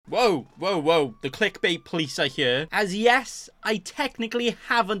Whoa, whoa, whoa. The clickbait police are here. As yes, I technically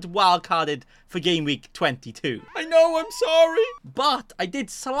haven't wildcarded for game week 22. I know, I'm sorry. But I did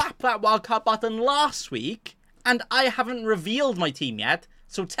slap that wildcard button last week, and I haven't revealed my team yet.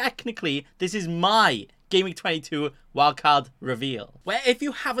 So technically, this is my game week 22 wildcard reveal. Where if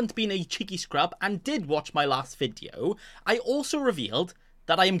you haven't been a cheeky scrub and did watch my last video, I also revealed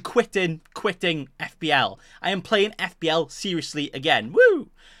that I am quitting FPL. I am playing FPL seriously again. Woo!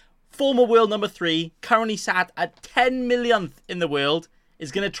 Former world number 3, currently sat at 10 millionth in the world,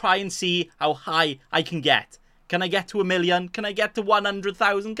 is going to try and see how high I can get. Can I get to 1 million? Can I get to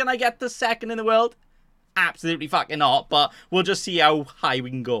 100,000? Can I get to second in the world? Absolutely fucking not, but we'll just see how high we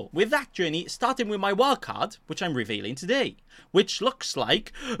can go. With that journey, starting with my wildcard, which I'm revealing today, which looks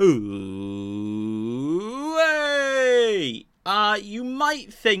like... Ooh, hey! You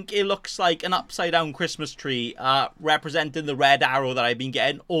might think it looks like an upside-down Christmas tree representing the red arrow that I've been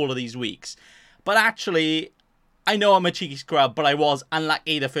getting all of these weeks. But actually, I know I'm a cheeky scrub, but I was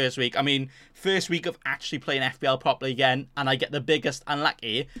unlucky the first week. I mean, first week of actually playing FPL properly again, and I get the biggest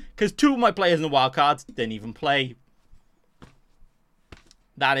unlucky, because 2 of my players in the wildcards didn't even play.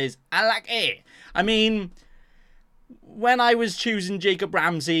 That is unlucky. I mean, when I was choosing Jacob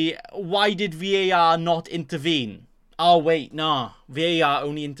Ramsey, why did VAR not intervene? Oh, wait, no. VAR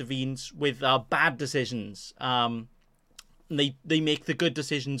only intervenes with bad decisions. They make the good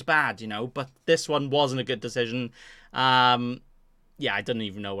decisions bad, you know. But this one wasn't a good decision. Yeah, I didn't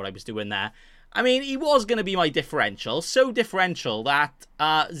even know what I was doing there. I mean, he was going to be my differential. So differential that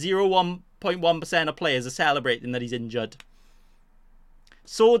 0.1% of players are celebrating that he's injured.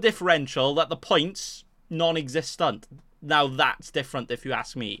 So differential that the points, non-existent. Now that's different if you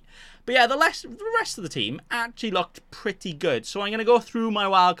ask me. But yeah, the rest of the team actually looked pretty good. So I'm going to go through my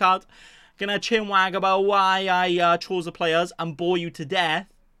wildcard. Going to chinwag about why I chose the players and bore you to death.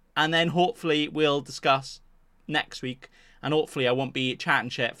 And then hopefully we'll discuss next week. And hopefully I won't be chatting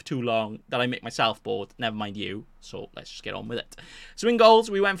shit for too long that I make myself bored. Never mind you. So let's just get on with it. So in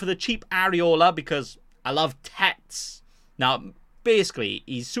goals, we went for the cheap Areola because I love Tets. Now, basically,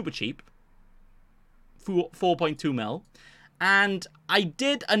 he's super cheap. 4.2 mil. And I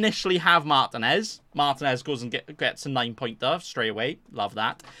did initially have Martinez. Martinez goes and gets a 9-pointer straight away. Love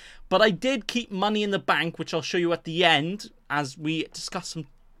that. But I did keep money in the bank, which I'll show you at the end as we discuss some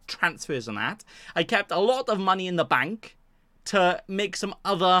transfers on that. I kept a lot of money in the bank to make some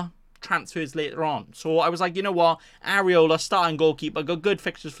other transfers later on. So I was like, you know what? Areola, starting goalkeeper, got good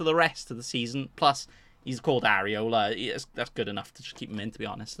fixtures for the rest of the season. Plus, he's called Areola. That's good enough to just keep him in, to be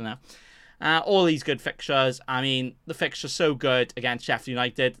honest. You know? All these good fixtures. I mean, the fixture's so good against Sheffield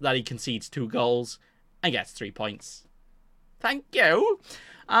United that he concedes 2 goals and gets 3 points. Thank you.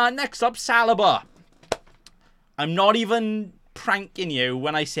 Next up, Saliba. I'm not even pranking you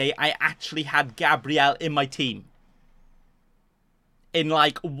when I say I actually had Gabriel in my team. In,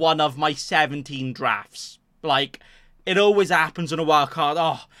 like, one of my 17 drafts. Like, it always happens in a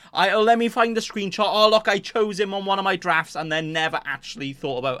wildcard. Let me find the screenshot. Oh, look, I chose him on one of my drafts and then never actually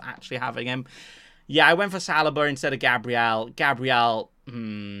thought about actually having him. Yeah, I went for Saliba instead of Gabriel. Gabriel,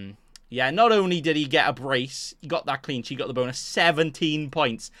 yeah, not only did he get a brace, he got that clean sheet, got the bonus, 17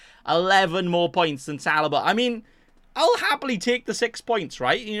 points. 11 more points than Saliba. I mean, I'll happily take the 6 points,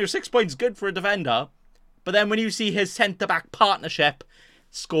 right? You know, 6 points good for a defender. But then when you see his centre-back partnership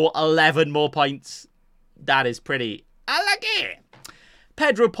score 11 more points, that is pretty... I like it.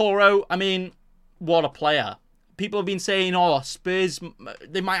 Pedro Porro, I mean, what a player. People have been saying, oh, Spurs,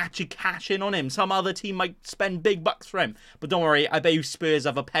 they might actually cash in on him. Some other team might spend big bucks for him. But don't worry, I bet you Spurs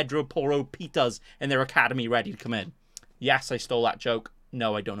have a Pedro Porro Peters in their academy ready to come in. Yes, I stole that joke.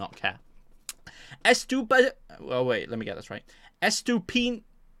 No, I do not care. Oh, wait, let me get this right. Estupina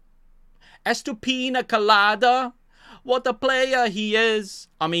Colada. What a player he is.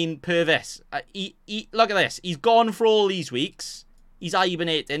 I mean, Purvis. Look at this. He's gone for all these weeks. He's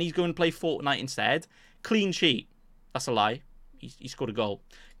hibernating. He's going to play Fortnite instead. Clean sheet. That's a lie. He scored a goal.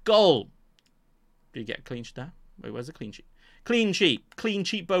 Goal. Did he get a clean sheet there? Wait, where's the clean sheet? Clean sheet. Clean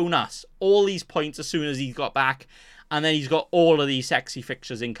sheet bonus. All these points as soon as he got back. And then he's got all of these sexy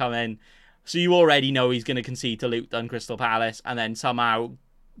fixtures incoming. So you already know he's going to concede to Luton, Crystal Palace. And then somehow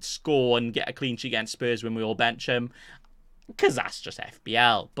score and get a clean sheet against Spurs when we all bench him. Because that's just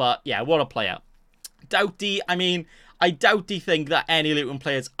FPL. But yeah, what a player. Doughty, I mean, I doubtly think that any Luton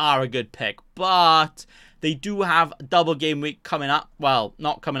players are a good pick. But they do have double game week coming up. Well,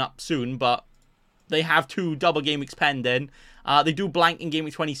 not coming up soon, but they have 2 double game weeks pending. They do blank in game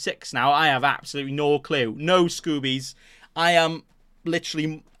week 26 now. I have absolutely no clue. No Scoobies. I am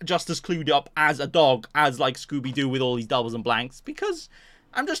literally just as clued up as a dog as like Scooby-Doo with all these doubles and blanks. Because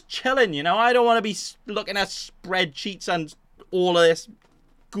I'm just chilling, you know. I don't want to be looking at spreadsheets and all of this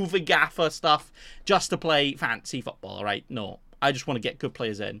goofy gaffer stuff just to play fantasy football, all right? No, I just want to get good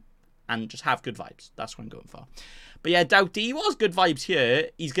players in and just have good vibes. That's what I'm going for. But yeah, Doughty, he was good vibes here.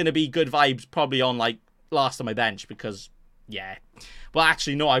 He's going to be good vibes probably on, like, last on my bench because, yeah. Well,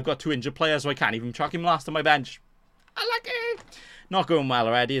 actually, no, I've got 2 injured players, so I can't even chuck him last on my bench. I like it. Not going well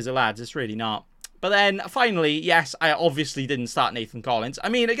already, is it, lads? It's really not. But then, finally, yes, I obviously didn't start Nathan Collins. I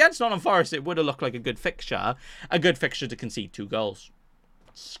mean, against Nottingham Forest, it would have looked like a good fixture. A good fixture to concede 2 goals.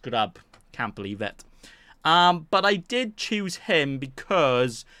 Scrub. Can't believe it. But I did choose him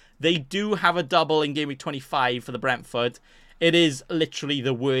because they do have a double in game week 25 for the Brentford. It is literally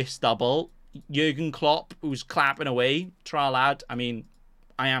the worst double. Jurgen Klopp, who's clapping away. Try lad. I mean,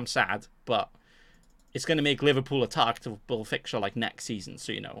 I am sad, but it's going to make Liverpool a targetable fixture like next season.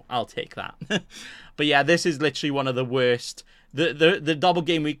 So, you know, I'll take that. But yeah, this is literally one of the worst. The double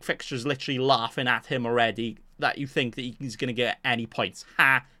game week fixture is literally laughing at him already that you think that he's going to get any points.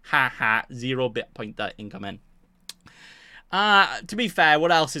 Ha, ha, ha. 0 bit pointer incoming. To be fair,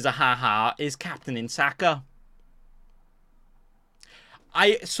 what else is a ha ha is captain in Saka.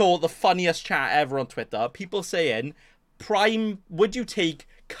 I saw the funniest chat ever on Twitter. People saying, would you take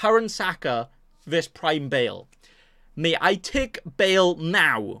current Saka versus Prime Bale? Mate, I take Bale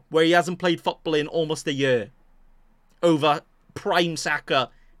now, where he hasn't played football in almost a year, over Prime Saka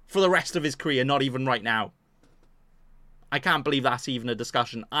for the rest of his career, not even right now. I can't believe that's even a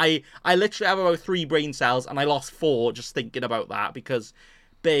discussion. I literally have about 3 brain cells, and I lost 4 just thinking about that, because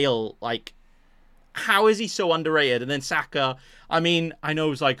Bale, like, how is he so underrated? And then Saka, I mean, I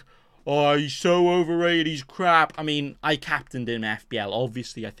know it's like, oh, he's so overrated, he's crap. I mean, I captained him in FPL.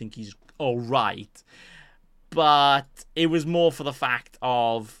 Obviously, I think he's all right. But it was more for the fact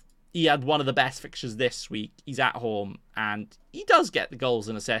of he had one of the best fixtures this week. He's at home, and he does get the goals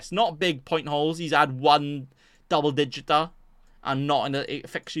and assists. Not big point holes. He's had 1 double-digiter, and not in a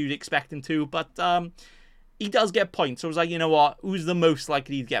fixture you'd expect him to. But he does get points. So I was like, you know what? Who's the most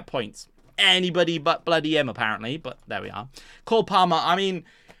likely to get points? Anybody but bloody him, apparently. But there we are. Cole Palmer, I mean,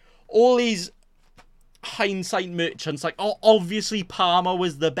 all these hindsight merchants, like, oh, obviously Palmer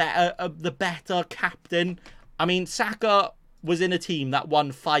was the better captain. I mean, Saka was in a team that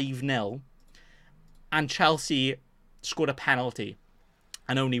won 5-0, and Chelsea scored a penalty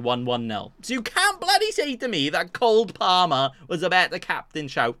and only won 1-0. So you can't bloody say to me that Cole Palmer was a better captain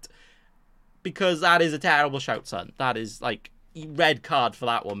shout, because that is a terrible shout, son. That is, like, red card for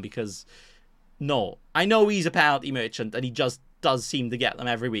that one, because no, I know he's a penalty merchant and he just does seem to get them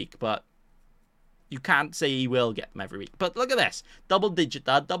every week, but you can't say he will get them every week. But look at this.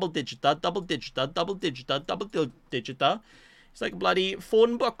 Double-digiter, double-digiter, double-digiter, double-digiter, double-digiter. It's like a bloody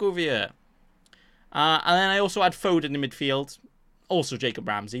phone book over here. And then I also had Foden in midfield. Also Jacob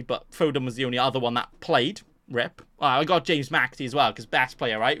Ramsey, but Foden was the only other one that played. Rip. Well, I got James McAtee as well, because best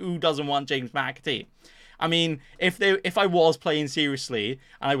player, right? Who doesn't want James McAtee? I mean, if I was playing seriously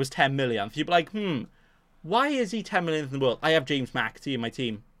and I was 10 millionth, you'd be like, why is he 10 millionth in the world? I have James McAtee in my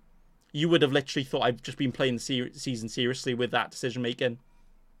team. You would have literally thought I've just been playing the season seriously with that decision making.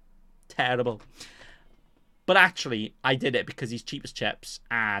 Terrible. But actually, I did it because he's cheap as chips,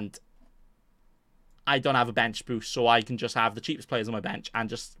 and I don't have a bench boost, so I can just have the cheapest players on my bench and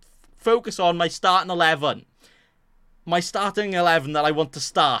just focus on my starting 11. My starting 11 that I want to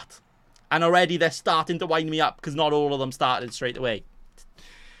start. And already they're starting to wind me up because not all of them started straight away.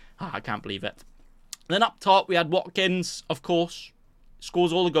 I can't believe it. And then up top, we had Watkins, of course.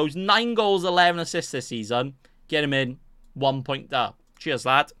 Scores all the goals. 9 goals, 11 assists this season. Get him in. 1 point there. Cheers,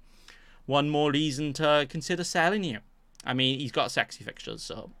 lad. One more reason to consider selling you. I mean, he's got sexy fixtures,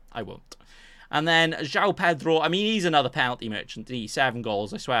 so I won't. And then João Pedro. I mean, he's another penalty merchant. He's 7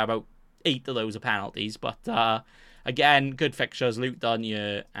 goals. I swear about 8 of those are penalties. But, again, good fixtures. Luke Dunn,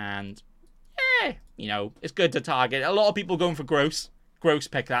 and you know, it's good to target. A lot of people going for Gross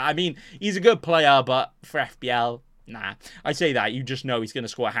pick that. I mean, he's a good player, but for FPL, nah. I say that, you just know he's going to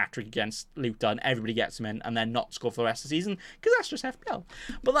score a hat-trick against Luke Dunn. Everybody gets him in, and then not score for the rest of the season, because that's just FPL.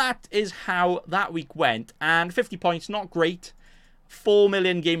 But that is how that week went, and 50 points, not great. 4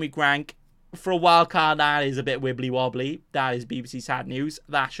 million game week rank. For a wild card, that is a bit wibbly-wobbly. That is BBC sad news.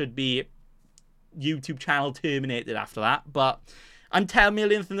 That should be YouTube channel terminated after that, but I'm 10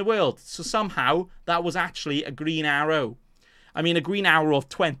 millionth in the world. So somehow, that was actually a green arrow. I mean, a green arrow of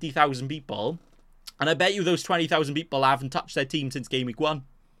 20,000 people. And I bet you those 20,000 people haven't touched their team since game week 1.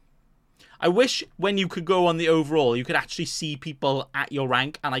 I wish when you could go on the overall, you could actually see people at your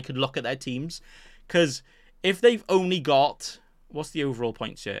rank and I could look at their teams. Because if they've only got, what's the overall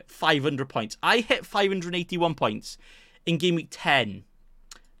points here? 500 points. I hit 581 points in game week 10.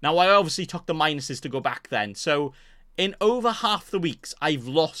 Now, I obviously took the minuses to go back then. So, in over half the weeks, I've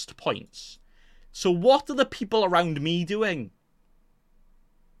lost points. So, what are the people around me doing?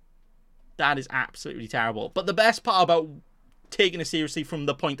 That is absolutely terrible. But the best part about taking it seriously from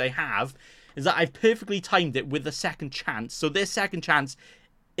the point I have is that I've perfectly timed it with the second chance. So, this second chance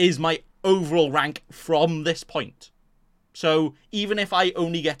is my overall rank from this point. So, even if I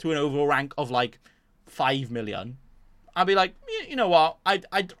only get to an overall rank of like 5 million... I'll be like, you know what, I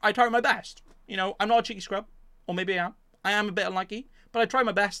try my best. You know, I'm not a cheeky scrub. Or maybe I am. I am a bit unlucky. But I try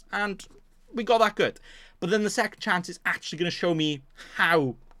my best, and we got that good. But then the second chance is actually going to show me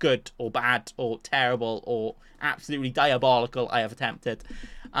how good or bad or terrible or absolutely diabolical I have attempted.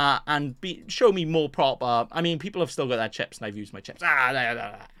 And show me more proper. I mean, people have still got their chips, and I've used my chips.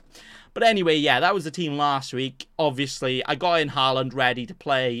 But anyway, yeah, that was the team last week. Obviously, I got in Haaland ready to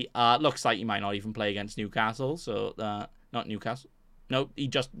play. Looks like he might not even play against Newcastle. So, not Newcastle. No, he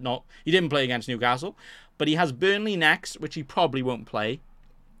didn't play against Newcastle. But he has Burnley next, which he probably won't play.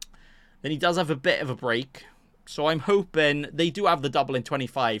 Then he does have a bit of a break. So I'm hoping they do have the double in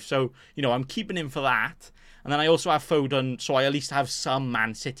 25. So, you know, I'm keeping him for that. And then I also have Foden, so I at least have some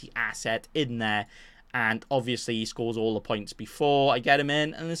Man City asset in there. And obviously, he scores all the points before I get him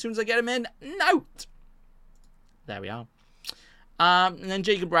in. And as soon as I get him in, note. There we are. And then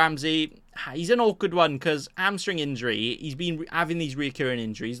Jacob Ramsey, he's an awkward one because hamstring injury. He's been having these recurring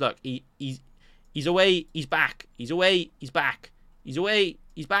injuries. Look, he's away, he's back. He's away, he's back. He's away,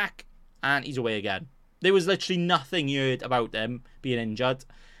 he's back. And he's away again. There was literally nothing you heard about him being injured.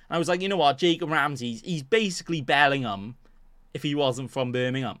 And I was like, you know what, Jacob Ramsey, he's basically Bellingham if he wasn't from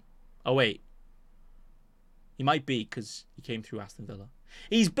Birmingham. Oh, wait. He might be because he came through Aston Villa.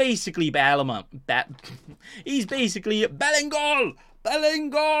 He's basically Bellingham. He's basically Bellingham.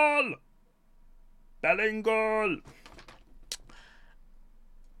 Bellingham. Bellingham.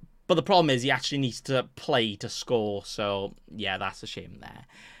 But the problem is he actually needs to play to score. So, yeah, that's a shame there.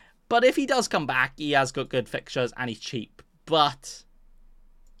 But if he does come back, he has got good fixtures and he's cheap. But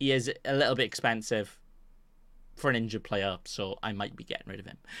he is a little bit expensive for an injured player. So, I might be getting rid of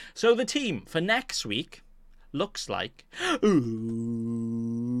him. So, the team for next week... looks like...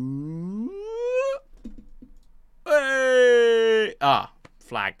 Ooh. Hey.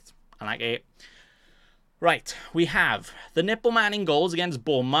 Flagged. I like it. Right, we have the Nipple Man in goals against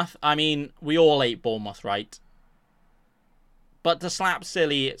Bournemouth. I mean, we all hate Bournemouth, right? But to slap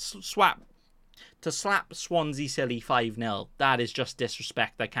Swansea silly 5-0, that is just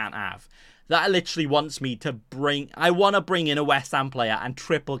disrespect I can't have. That literally wants me to bring... I want to bring in a West Ham player and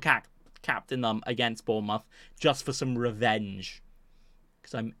triple captain them against Bournemouth just for some revenge.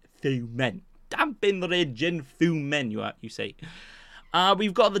 Because I'm fuming. Damping raging fuming, you say.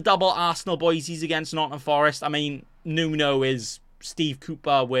 We've got the double Arsenal boysies against Nottingham Forest. I mean, Nuno is Steve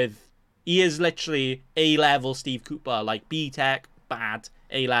Cooper with... He is literally A-level Steve Cooper. Like, B-Tech, bad.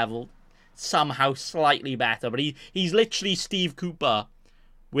 A-level, somehow slightly better. But he's literally Steve Cooper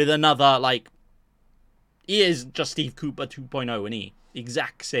with another, like... He is just Steve Cooper 2.0, isn't he?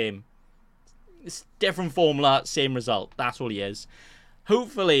 Exact same. It's different formula, same result. That's all he is.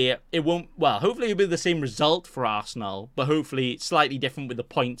 Hopefully, it won't... Well, hopefully it'll be the same result for Arsenal, but hopefully slightly different with the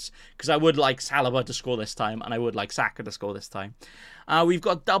points, because I would like Saliba to score this time, and I would like Saka to score this time. We've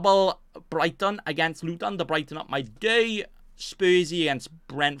got double Brighton against Luton to brighten up my day. Spursy against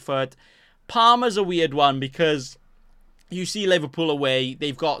Brentford. Parma's a weird one, because you see Liverpool away.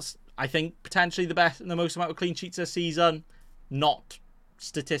 They've got, I think, potentially the best and the most amount of clean sheets this season. Not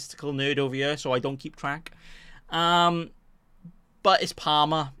statistical nerd over here, so I don't keep track. But it's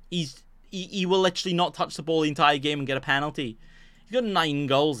Parma. He will literally not touch the ball the entire game and get a penalty. He's got 9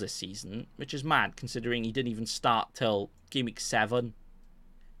 goals this season, which is mad considering he didn't even start till game week 7.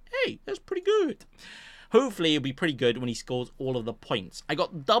 Hey, that's pretty good. Hopefully it'll be pretty good when he scores all of the points. I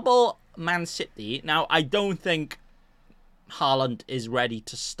got double Man City. Now, I don't think Haaland is ready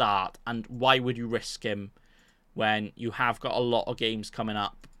to start, and why would you risk him when you have got a lot of games coming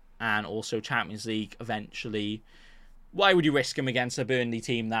up and also Champions League eventually? Why would you risk him against a Burnley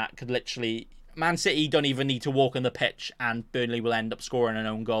team that could literally... Man City don't even need to walk on the pitch and Burnley will end up scoring an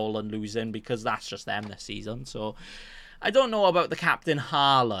own goal and losing because that's just them this season. So I don't know about the captain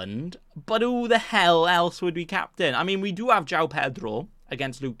Haaland, but who the hell else would be captain? I mean, we do have João Pedro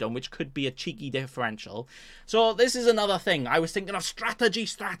against Luton, which could be a cheeky differential. So this is another thing. I was thinking of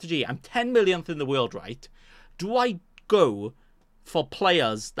strategy. I'm 10 millionth in the world, right? Do I go for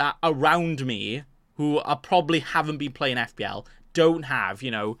players that around me who are probably haven't been playing FPL, don't have,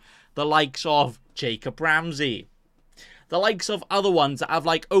 you know, the likes of Jacob Ramsey, the likes of other ones that have,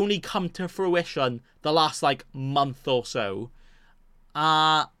 like, only come to fruition the last, like, month or so,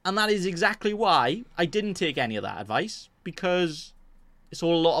 And that is exactly why I didn't take any of that advice, because it's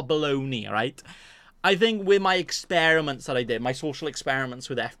all a lot of baloney, right? I think with my experiments that I did, my social experiments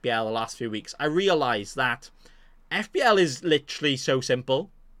with FPL the last few weeks, I realised that FPL is literally so simple.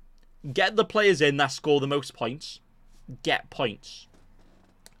 Get the players in that score the most points. Get points.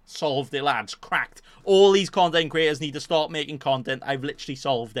 Solved it, lads. Cracked. All these content creators need to start making content. I've literally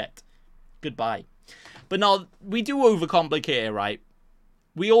solved it. Goodbye. But no, we do overcomplicate it, right?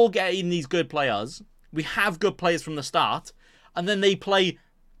 We all get in these good players. We have good players from the start. And then they play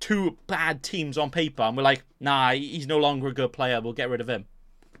two bad teams on paper. And we're like, nah, he's no longer a good player. We'll get rid of him.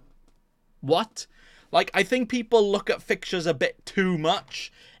 What? Like, I think people look at fixtures a bit too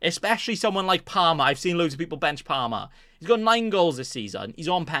much. Especially someone like Palmer. I've seen loads of people bench Palmer. He's got 9 goals this season. He's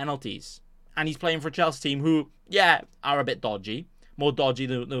on penalties. And he's playing for a Chelsea team who, yeah, are a bit dodgy. More dodgy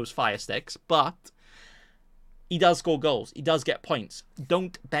than those fire sticks. But he does score goals. He does get points.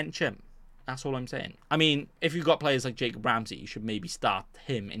 Don't bench him. That's all I'm saying. I mean, if you've got players like Jacob Ramsey, you should maybe start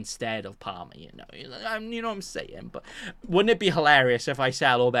him instead of Palmer, you know. You know what I'm saying? But wouldn't it be hilarious if I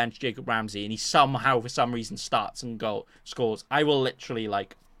sell or bench Jacob Ramsey and he somehow, for some reason, starts and scores? I will literally,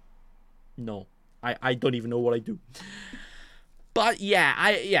 like, no. I don't even know what I do. But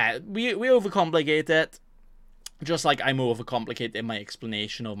yeah, we overcomplicate it. Just like I'm overcomplicating my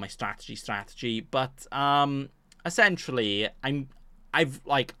explanation of my strategy. But essentially,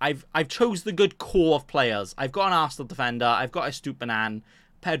 I've chose the good core of players. I've got an Arsenal defender. I've got a Stupinan,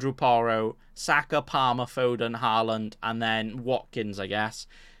 Pedro Porro, Saka, Palmer, Foden, Haaland, and then Watkins, I guess.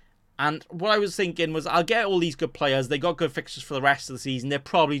 And what I was thinking was, I'll get all these good players. They got good fixtures for the rest of the season. They're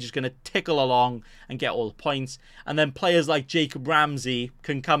probably just going to tickle along and get all the points. And then players like Jacob Ramsey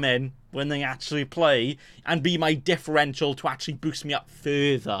can come in when they actually play and be my differential to actually boost me up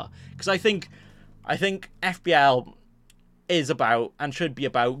further. Because I think FPL is about and should be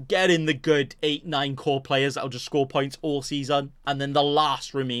about getting the good 8-9 core players that'll just score points all season, and then the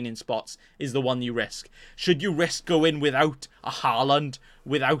last remaining spots is the one you risk. Should you risk going without a Haaland,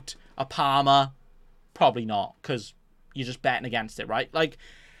 without a Palmer? Probably not, because you're just betting against it, right? Like,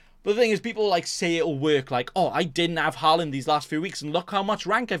 but the thing is, people like say it'll work, like, oh, I didn't have Haaland these last few weeks and look how much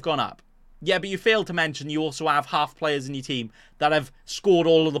rank I've gone up. Yeah, but you failed to mention you also have half players in your team that have scored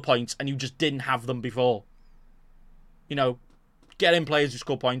all of the points and you just didn't have them before. You know, get in players who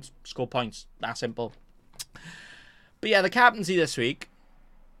score points. That simple. But yeah, the captaincy this week,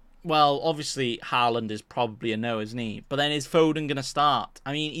 well, obviously Haaland is probably a no, isn't he? But then is Foden going to start?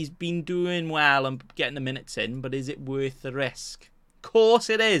 I mean, he's been doing well and getting the minutes in, but is it worth the risk? Of course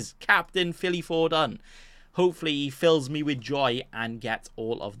it is. Captain Philly Foden. Hopefully he fills me with joy and gets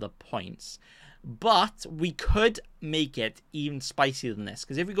all of the points. But we could make it even spicier than this,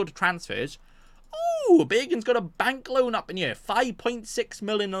 because if we go to transfers, ooh, Bacon's got a bank loan up in here. 5.6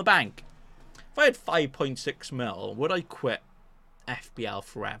 mil in the bank. If I had 5.6 mil, would I quit FPL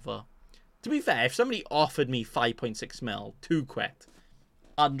forever? To be fair, if somebody offered me 5.6 mil to quit,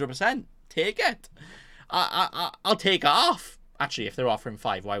 100%, take it. I'll take half. Actually, if they're offering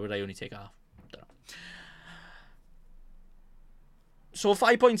 5, why would I only take half? Don't know. So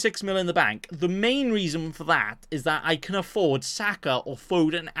 5.6 mil in the bank. The main reason for that is that I can afford Saka or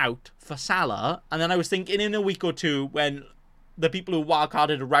Foden out for Salah. And then I was thinking in a week or two, when the people who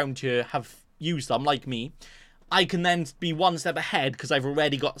wildcarded around here have used them, like me, I can then be one step ahead because I've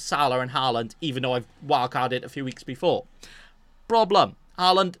already got Salah and Haaland, even though I've wildcarded a few weeks before. Problem.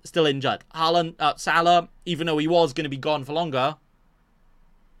 Haaland still injured. Salah, even though he was going to be gone for longer,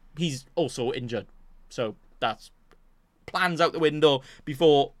 he's also injured. So that's plans out the window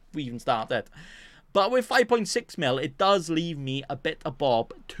before we even started. But with 5.6 mil, it does leave me a bit of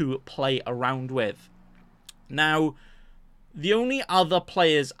bob to play around with. Now, the only other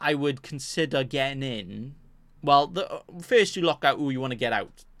players I would consider getting in, well, first you lock out who you want to get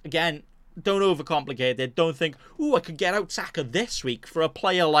out. Again, don't overcomplicate it. Don't think, ooh, I could get out Saka this week for a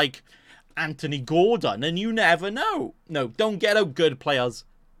player like Anthony Gordon, and you never know. No, don't get out good players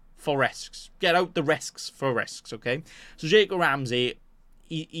for risks. Get out the risks for risks, okay? So Jacob Ramsey,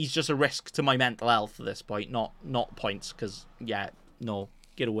 he's just a risk to my mental health at this point, not points, because, yeah, no,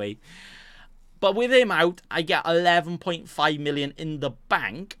 get away. But with him out, I get 11.5 million in the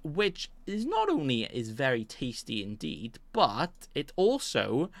bank, which is not only is very tasty indeed, but it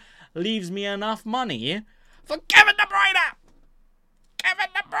also leaves me enough money for Kevin De Bruyne! Kevin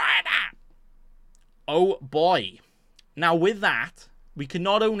De Bruyne! Oh boy. Now with that, we can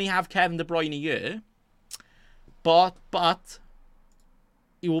not only have Kevin De Bruyne here, but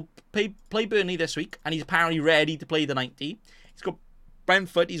he will play Burnley this week, and he's apparently ready to play the 90. He's got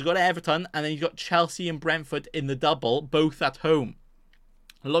Brentford, he's got Everton, and then he's got Chelsea and Brentford in the double, both at home.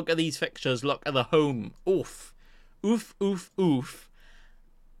 Look at these fixtures. Look at the home. Oof. Oof, oof, oof.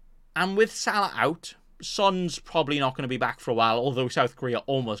 And with Salah out, Son's probably not going to be back for a while, although South Korea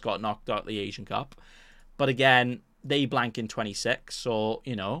almost got knocked out of the Asian Cup. But again, they blank in 26, so,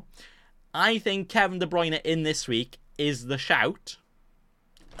 you know. I think Kevin De Bruyne in this week is the shout.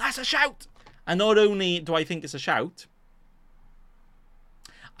 That's a shout! And not only do I think it's a shout,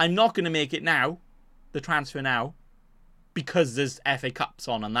 I'm not going to make it now, the transfer now, because there's FA Cups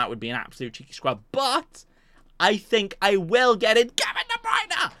on, and that would be an absolute cheeky scrub. But I think I will get it, Kevin De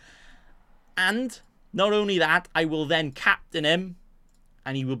Bruyne! And not only that, I will then captain him,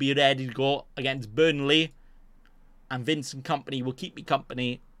 and he will be ready to go against Burnley. And Vincent Kompany will keep me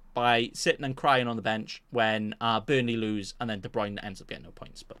company by sitting and crying on the bench when Burnley lose, and then De Bruyne ends up getting no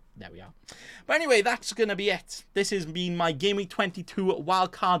points. But there we are. But anyway, that's going to be it. This has been my Game Week 22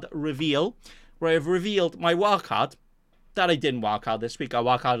 wildcard reveal, where I've revealed my wildcard that I didn't wildcard this week. I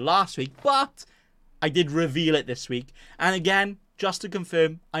wildcarded last week, but I did reveal it this week. And again, just to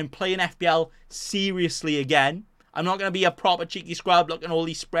confirm, I'm playing FPL seriously again. I'm not going to be a proper cheeky scrub looking at all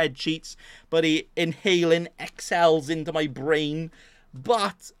these spreadsheets, but inhaling Excels into my brain.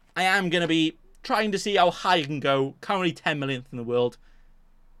 But I am going to be trying to see how high I can go. Currently 10 millionth in the world.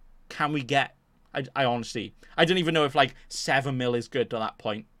 Can we get... I honestly... I don't even know if like 7 mil is good to that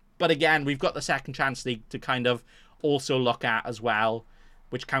point. But again, we've got the second chance league to kind of also look at as well,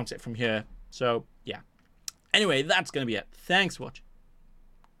 which counts it from here. So, yeah. Anyway, that's going to be it. Thanks for watching.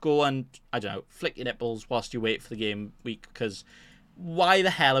 Go and, I don't know, flick your nipples whilst you wait for the game week, because why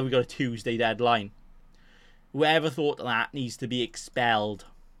the hell have we got a Tuesday deadline? Whoever thought that needs to be expelled.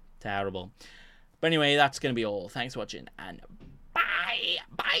 Terrible. But anyway, that's going to be all. Thanks for watching, and bye!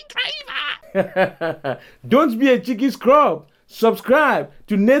 Bye, driver! Don't be a cheeky scrub. Subscribe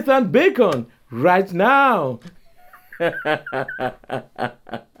to Nathan Bacon right now.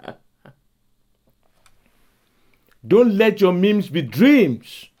 Don't let your memes be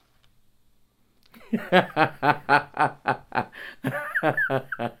dreams.